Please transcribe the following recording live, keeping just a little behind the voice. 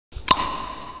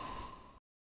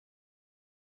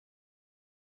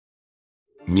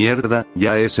Mierda,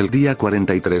 ya es el día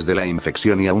 43 de la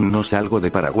infección y aún no salgo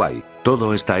de Paraguay.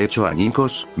 Todo está hecho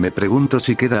añicos, me pregunto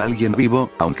si queda alguien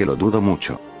vivo, aunque lo dudo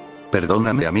mucho.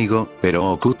 Perdóname amigo,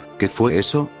 pero ¿qué fue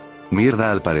eso?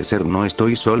 Mierda, al parecer no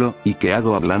estoy solo, ¿y qué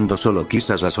hago hablando solo?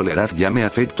 Quizás la soledad ya me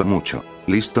afectó mucho.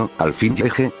 Listo, al fin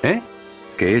llegué, ¿eh?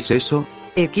 ¿Qué es eso?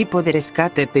 Equipo de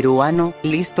rescate peruano,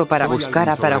 listo para buscar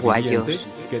a paraguayos.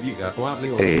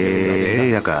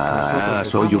 Acá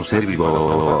soy un ser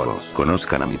vivo.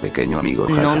 Conozcan a mi pequeño amigo.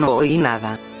 No oí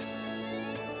nada.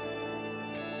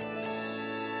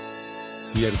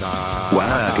 Mierda.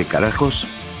 Guau, ¿qué carajos?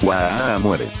 Guau,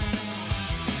 muere.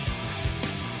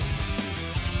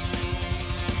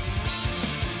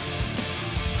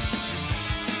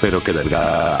 Pero que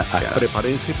verga.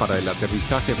 Prepárense para el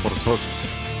aterrizaje forzoso.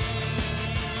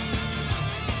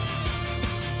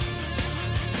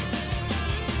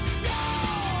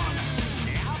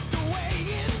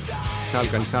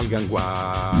 Salgan,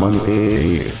 guau.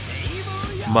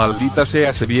 Maldita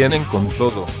sea, se vienen con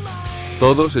todo.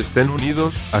 Todos estén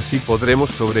unidos, así podremos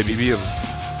sobrevivir.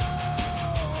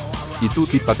 Y tú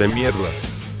quítate mierda.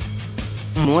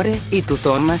 Muere, y tú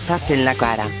tomas as en la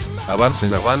cara.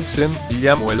 Avancen, y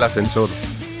llamo el ascensor.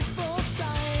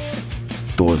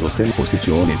 Todos en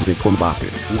posiciones de combate.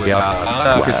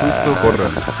 Qué susto,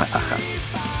 corran.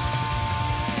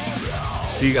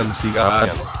 Sigan.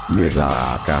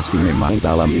 Mierda, casi me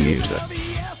manda la mierda.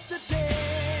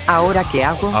 ¿Ahora qué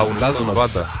hago? A un lado,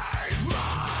 novata.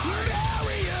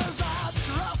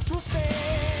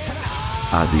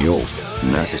 Adiós.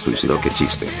 Se suicidó, qué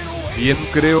chiste. Bien,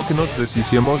 creo que nos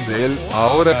deshicimos de él.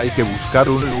 Ahora hay que buscar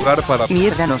un lugar para...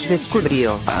 Mierda, nos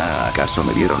descubrió. ¿Acaso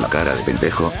me vieron la cara de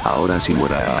pendejo? Ahora sí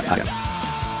muera.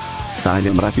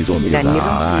 Salgan rápido, La miro,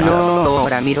 mierda. no,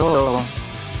 ahora miro.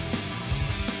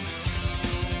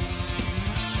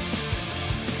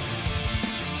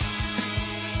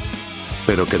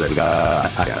 Pero que verga.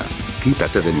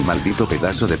 Quítate de mi maldito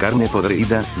pedazo de carne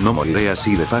podrida, no moriré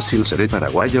así de fácil, seré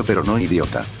paraguayo pero no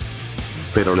idiota.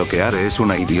 Pero lo que haré es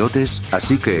una idiotes,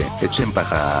 así que, echen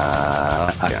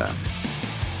paja.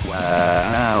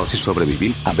 Wow, si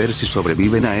sobreviví, a ver si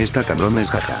sobreviven a esta cabrones,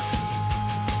 jaja.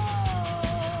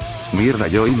 Mierda,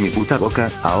 yo y mi puta boca,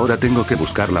 ahora tengo que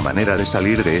buscar la manera de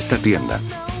salir de esta tienda.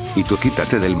 Y tú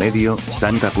quítate del medio,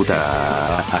 santa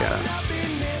puta.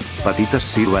 Patitas,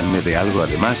 sírvanme de algo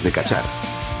además de cachar.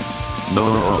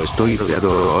 No, estoy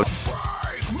rodeado.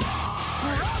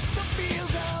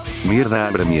 Mierda,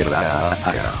 abre mierda.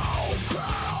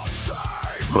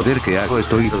 Joder, ¿qué hago?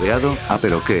 Estoy rodeado.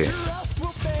 ¿Pero qué?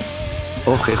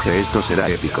 Oh, jeje, esto será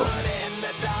épico.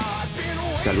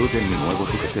 Salud en mi nuevo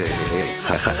juguete.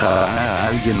 Jajaja,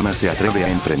 ¿alguien más se atreve a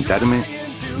enfrentarme?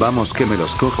 Vamos que me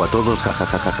los cojo a todos,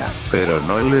 jajajaja. Pero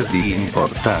no les di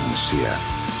importancia.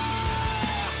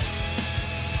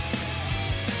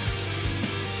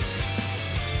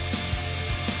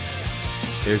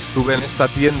 Estuve en esta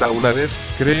tienda una vez,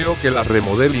 creo que la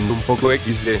remodeling un poco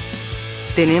XD.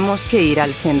 Tenemos que ir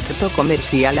al centro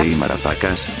comercial. Hey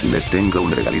marafacas, les tengo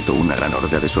un regalito, una gran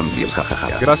horda de zombies,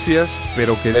 jajaja. Gracias,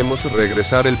 pero queremos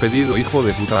regresar el pedido, hijo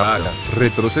de puta.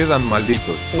 Retrocedan,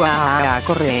 malditos. Guau,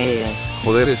 corre.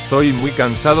 Joder, estoy muy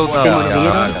cansado. ¿Te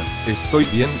mordieron? Estoy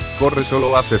bien, corre,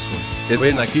 solo haz eso.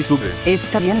 Ven aquí, sube.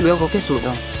 Está bien, luego te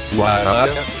sudo. Guau,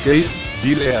 Kate,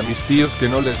 dile a mis tíos que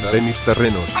no les daré mis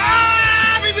terrenos.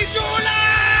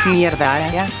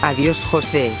 Mierda, adiós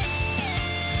José.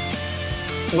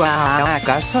 Guau,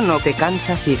 ¿acaso no te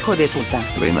cansas, hijo de puta?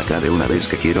 Ven acá de una vez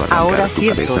que quiero arrancar Ahora tu sí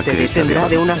esto cabeza te que está detendrá de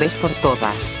debajo. una vez por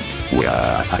todas.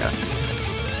 Guau.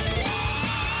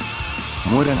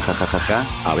 Mueran, jajajaja,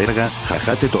 a verga,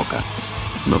 jaja, te toca.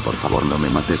 No, por favor, no me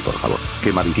mates, por favor.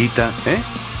 Qué mariquita, ¿eh?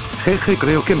 Jeje,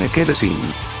 creo que me quedé sin.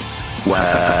 Guau,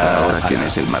 ahora quién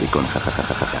es el maricón,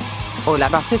 jajajajaja. Hola,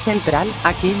 base central,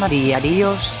 aquí María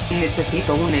Ríos,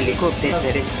 necesito un helicóptero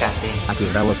de rescate. Aquí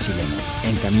Bravo chileno,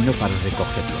 en camino para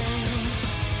recogerlos.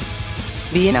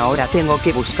 Bien, ahora tengo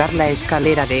que buscar la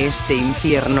escalera de este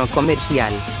infierno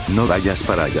comercial. No vayas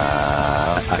para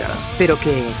allá. Pero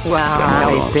que, guau,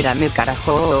 Vamos. espérame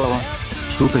carajo.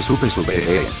 Sube.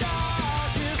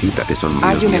 Quítate, son míos,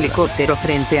 Hay un mierda. helicóptero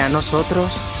frente a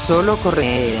nosotros, solo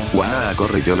corre. Guau,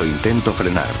 corre, yo lo intento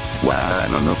frenar.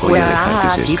 Guau, no voy a dejar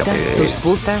Guau, que se quita escape. tus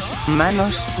putas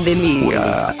manos de mí.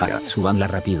 Guau. Subanla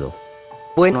rápido.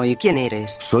 Bueno, ¿y quién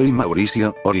eres? Soy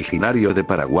Mauricio, originario de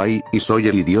Paraguay, y soy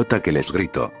el idiota que les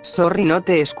grito. Sorry, no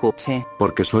te escuché.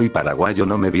 Porque soy paraguayo,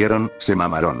 no me vieron, se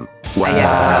mamaron. Guau.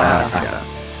 Ay,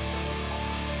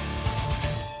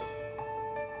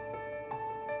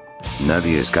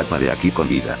 Nadie escapa de aquí con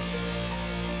vida.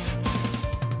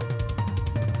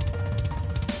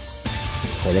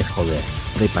 Joder.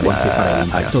 Prepárense para el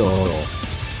impacto.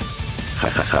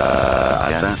 Jajaja,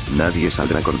 ahora nadie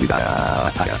saldrá con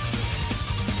vida.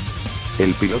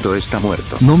 El piloto está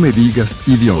muerto. No me digas,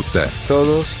 idiota.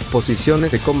 Todos,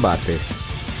 posiciones de combate.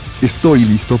 Estoy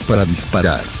listo para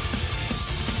disparar.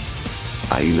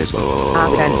 Ahí les voy.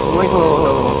 Abran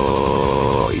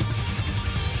fuego.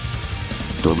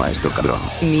 Toma esto, cabrón.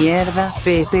 Mierda,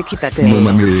 Pepe, quítate. No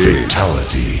mames.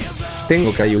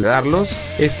 Tengo que ayudarlos,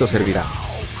 esto servirá.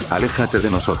 Aléjate de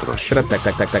nosotros. Tac, tac,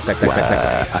 tac, tac, tac, tac,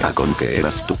 tac, tac. ¿Con qué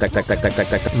eras tú? Tac, tac, tac, tac, tac,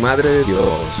 tac. Madre de Dios.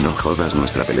 No jodas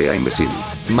nuestra pelea, imbécil.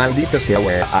 Maldita sea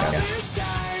wea.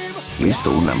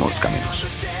 Listo, una mosca menos.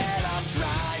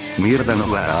 Mierda, no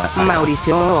va.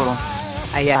 Mauricio.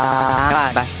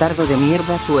 Allá, bastardo de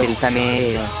mierda,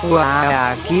 suéltame.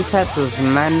 Guau, quita tus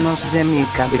manos de mi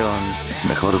cabrón.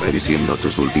 Mejor ve diciendo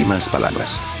tus últimas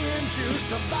palabras.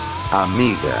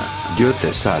 Amiga, yo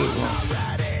te salvo.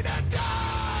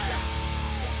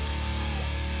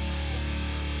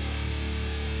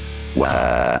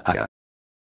 Guau.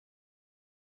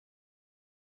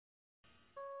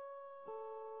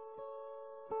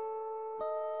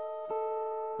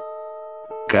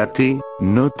 Katy,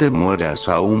 no te mueras,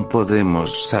 aún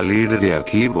podemos salir de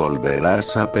aquí,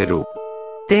 volverás a Perú.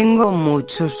 Tengo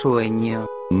mucho sueño.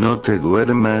 No te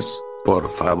duermas, por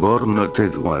favor, no te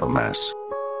duermas.